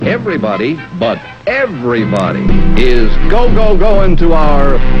everybody, but everybody, is going to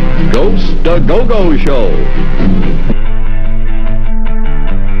our Ghost-A-Go-Go show.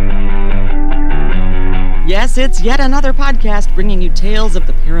 Yes, it's yet another podcast bringing you tales of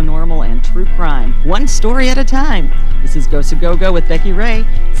the paranormal and true crime, one story at a time. This is Ghost-A-Go-Go with Becky Ray,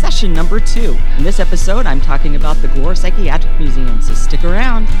 session number 2. In this episode, I'm talking about the Glore Psychiatric Museum, so stick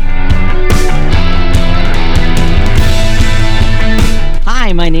around.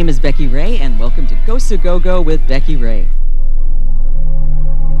 Hi, my name is Becky Ray, and welcome to Ghost-A-Go-Go with Becky Ray.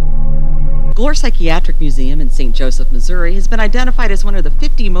 Glore Psychiatric Museum in St. Joseph, Missouri has been identified as one of the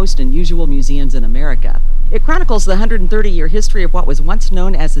 50 most unusual museums in America. It chronicles the 130-year history of what was once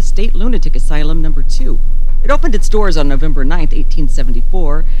known as the State Lunatic Asylum No. 2. It opened its doors on November 9,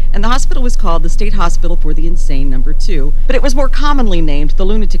 1874, and the hospital was called the State Hospital for the Insane No. 2, but it was more commonly named the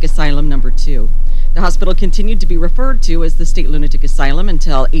Lunatic Asylum No. 2. The hospital continued to be referred to as the State Lunatic Asylum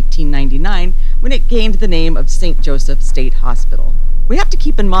until 1899, when it gained the name of St. Joseph State Hospital. We have to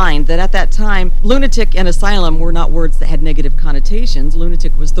keep in mind that at that time, lunatic and asylum were not words that had negative connotations.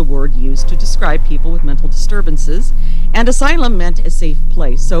 Lunatic was the word used to describe people with mental disturbances, and asylum meant a safe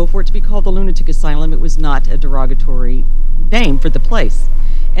place. So for it to be called the Lunatic Asylum, it was not a derogatory name for the place.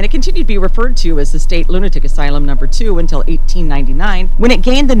 And it continued to be referred to as the State Lunatic Asylum No. 2 until 1899, when it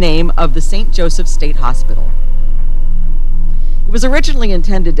gained the name of the St. Joseph State Hospital. It was originally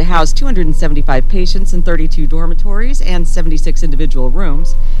intended to house 275 patients in 32 dormitories and 76 individual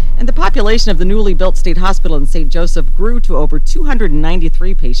rooms, and the population of the newly built state hospital in St. Joseph grew to over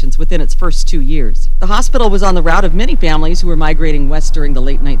 293 patients within its first 2 years. The hospital was on the route of many families who were migrating west during the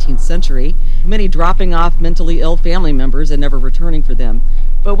late 19th century, many dropping off mentally ill family members and never returning for them.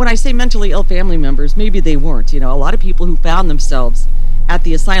 But when I say mentally ill family members, maybe they weren't. A lot of people who found themselves at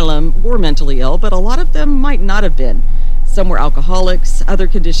the asylum were mentally ill, but a lot of them might not have been. Some were alcoholics, other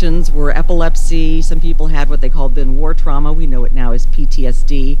conditions were epilepsy, some people had what they called then war trauma, we know it now as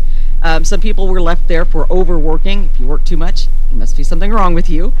PTSD. Some people were left there for overworking. If you work too much, there must be something wrong with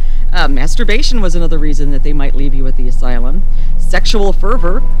you. Masturbation was another reason that they might leave you at the asylum. Sexual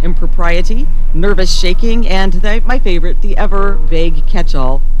fervor, impropriety, nervous shaking, and my favorite, the ever vague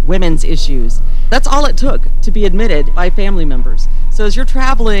catch-all, women's issues. That's all it took to be admitted by family members. So as you're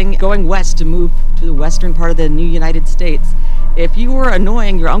traveling, going west to move to the western part of the new United States, if you were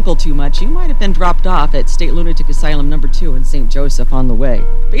annoying your uncle too much, you might have been dropped off at State Lunatic Asylum No. 2 in St. Joseph on the way.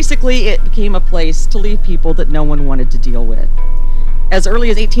 Basically, it became a place to leave people that no one wanted to deal with. As early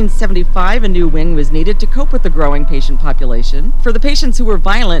as 1875, a new wing was needed to cope with the growing patient population. For the patients who were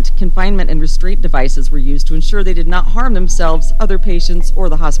violent, confinement and restraint devices were used to ensure they did not harm themselves, other patients, or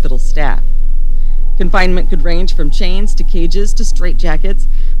the hospital staff. Confinement could range from chains to cages to straitjackets,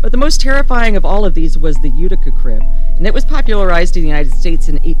 but the most terrifying of all of these was the Utica crib, and it was popularized in the United States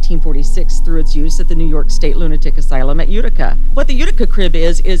in 1846 through its use at the New York State Lunatic Asylum at Utica. What the Utica crib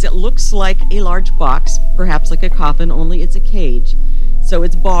is it looks like a large box, perhaps like a coffin, only it's a cage. So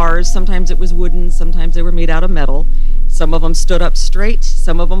it's bars, sometimes it was wooden, sometimes they were made out of metal. Some of them stood up straight,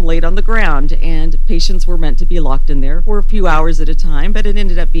 some of them laid on the ground, and patients were meant to be locked in there for a few hours at a time, but it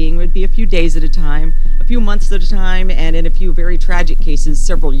ended up would be a few days at a time, a few months at a time, and in a few very tragic cases,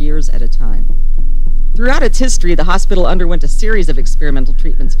 several years at a time. Throughout its history, the hospital underwent a series of experimental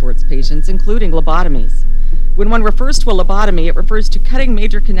treatments for its patients, including lobotomies. When one refers to a lobotomy, it refers to cutting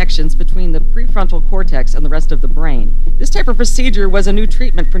major connections between the prefrontal cortex and the rest of the brain. This type of procedure was a new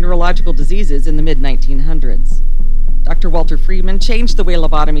treatment for neurological diseases in the mid-1900s. Dr. Walter Freeman changed the way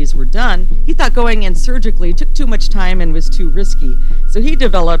lobotomies were done. He thought going in surgically took too much time and was too risky, so he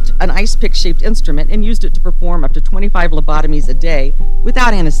developed an ice pick-shaped instrument and used it to perform up to 25 lobotomies a day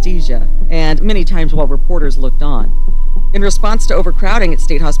without anesthesia, and many times while reporters looked on. In response to overcrowding at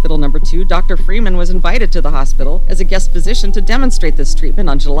State Hospital No. 2, Dr. Freeman was invited to the hospital as a guest physician to demonstrate this treatment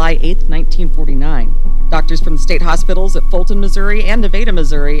on July 8, 1949. Doctors from the state hospitals at Fulton, Missouri and Nevada,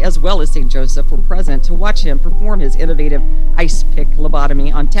 Missouri, as well as St. Joseph, were present to watch him perform his innovative ice pick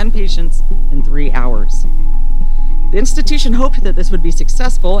lobotomy on 10 patients in 3 hours. The institution hoped that this would be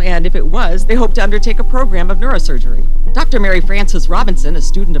successful, and if it was, they hoped to undertake a program of neurosurgery. Dr. Mary Frances Robinson, a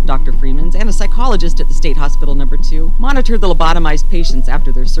student of Dr. Freeman's and a psychologist at the State Hospital No. 2, monitored the lobotomized patients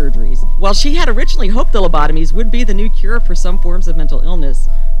after their surgeries. While she had originally hoped the lobotomies would be the new cure for some forms of mental illness,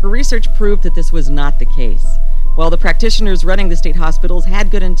 her research proved that this was not the case. While the practitioners running the state hospitals had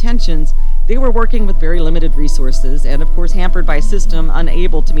good intentions, they were working with very limited resources and, of course, hampered by a system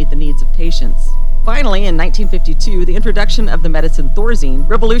unable to meet the needs of patients. Finally, in 1952, the introduction of the medicine Thorazine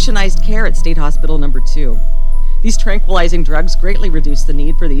revolutionized care at State Hospital No. 2. These tranquilizing drugs greatly reduced the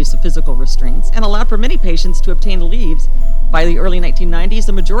need for the use of physical restraints and allowed for many patients to obtain leaves. By the early 1990s,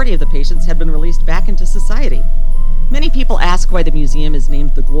 the majority of the patients had been released back into society. Many people ask why the museum is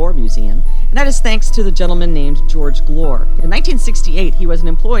named the Glore Museum, and that is thanks to the gentleman named George Glore. In 1968, he was an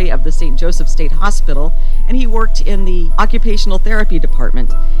employee of the St. Joseph State Hospital, and he worked in the occupational therapy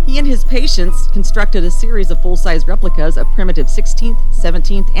department. He and his patients constructed a series of full-size replicas of primitive 16th,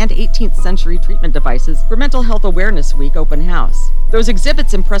 17th, and 18th century treatment devices for Mental Health Awareness Week open house. Those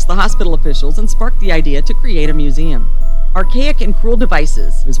exhibits impressed the hospital officials and sparked the idea to create a museum. Archaic and Cruel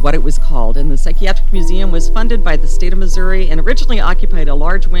Devices is what it was called, and the Psychiatric Museum was funded by the state of Missouri and originally occupied a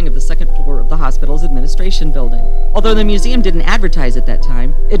large wing of the second floor of the hospital's administration building. Although the museum didn't advertise at that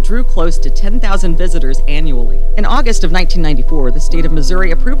time, it drew close to 10,000 visitors annually. In August of 1994, the state of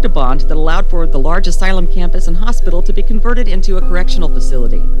Missouri approved a bond that allowed for the large asylum campus and hospital to be converted into a correctional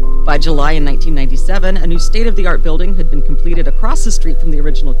facility. By July in 1997, a new state-of-the-art building had been completed across the street from the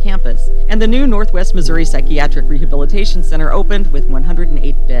original campus, and the new Northwest Missouri Psychiatric Rehabilitation Center opened with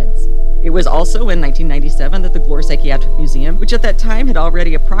 108 beds. It was also in 1997 that the Glore Psychiatric Museum, which at that time had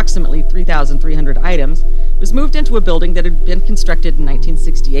already approximately 3,300 items, was moved into a building that had been constructed in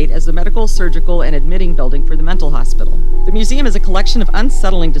 1968 as the medical, surgical, and admitting building for the mental hospital. The museum is a collection of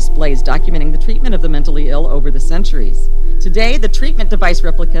unsettling displays documenting the treatment of the mentally ill over the centuries. Today, the treatment device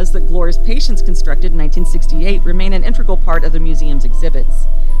replicas that Glore's patients constructed in 1968 remain an integral part of the museum's exhibits.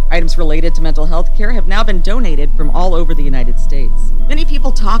 Items related to mental health care have now been donated from all over the United States. Many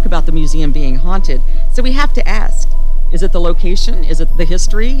people talk about the museum being haunted, so we have to ask, is it the location? Is it the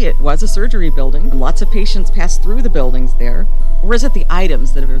history? It was a surgery building. Lots of patients pass through the buildings there. Or is it the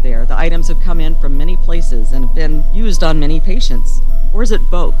items that are there? The items have come in from many places and have been used on many patients. Or is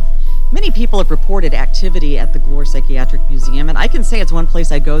it both? Many people have reported activity at the Glore Psychiatric Museum, and I can say it's one place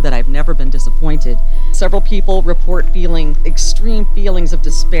I go that I've never been disappointed. Several people report feeling extreme feelings of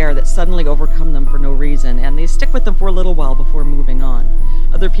despair that suddenly overcome them for no reason, and they stick with them for a little while before moving on.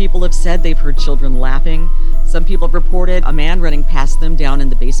 Other people have said they've heard children laughing. Some people have reported a man running past them down in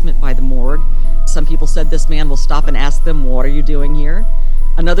the basement by the morgue. Some people said this man will stop and ask them, "What are you doing here?"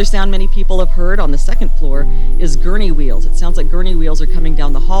 Another sound many people have heard on the second floor is gurney wheels. It sounds like gurney wheels are coming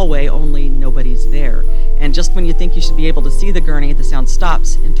down the hallway, only nobody's there. And just when you think you should be able to see the gurney, the sound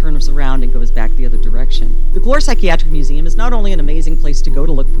stops and turns around and goes back the other direction. The Glore Psychiatric Museum is not only an amazing place to go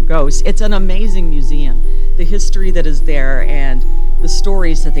to look for ghosts, it's an amazing museum. The history that is there and the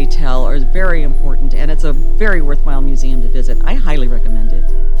stories that they tell are very important, and it's a very worthwhile museum to visit. I highly recommend it.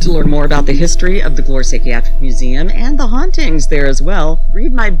 To learn more about the history of the Glore Psychiatric Museum and the hauntings there as well,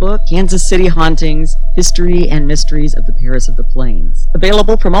 read my book, Kansas City Hauntings, History and Mysteries of the Paris of the Plains.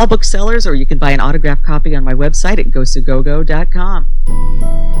 Available from all booksellers, or you can buy an autographed copy on my website at ghostagogo.com.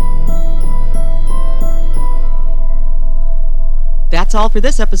 That's all for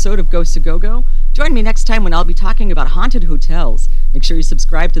this episode of Ghosts A Go-Go. Join me next time when I'll be talking about haunted hotels. Make sure you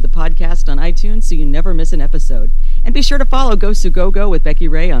subscribe to the podcast on iTunes so you never miss an episode. And be sure to follow Ghosts A Go-Go with Becky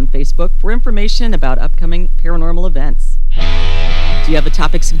Ray on Facebook for information about upcoming paranormal events. Do you have a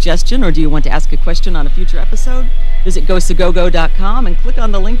topic suggestion, or do you want to ask a question on a future episode? Visit ghostagogo.com and click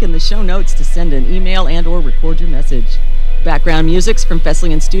on the link in the show notes to send an email and or record your message. Background music's from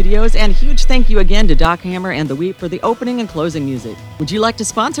Fesliyan Studios, and huge thank you again to Doc Hammer and The Weep for the opening and closing music. Would you like to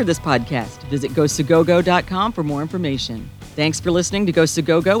sponsor this podcast? Visit ghostagogo.com for more information. Thanks for listening to Ghosts A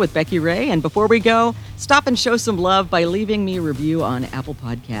Go-Go with Becky Ray, and before we go, stop and show some love by leaving me a review on Apple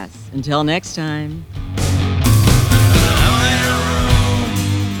Podcasts. Until next time. I'm in a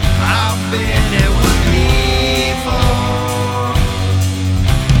room, I've been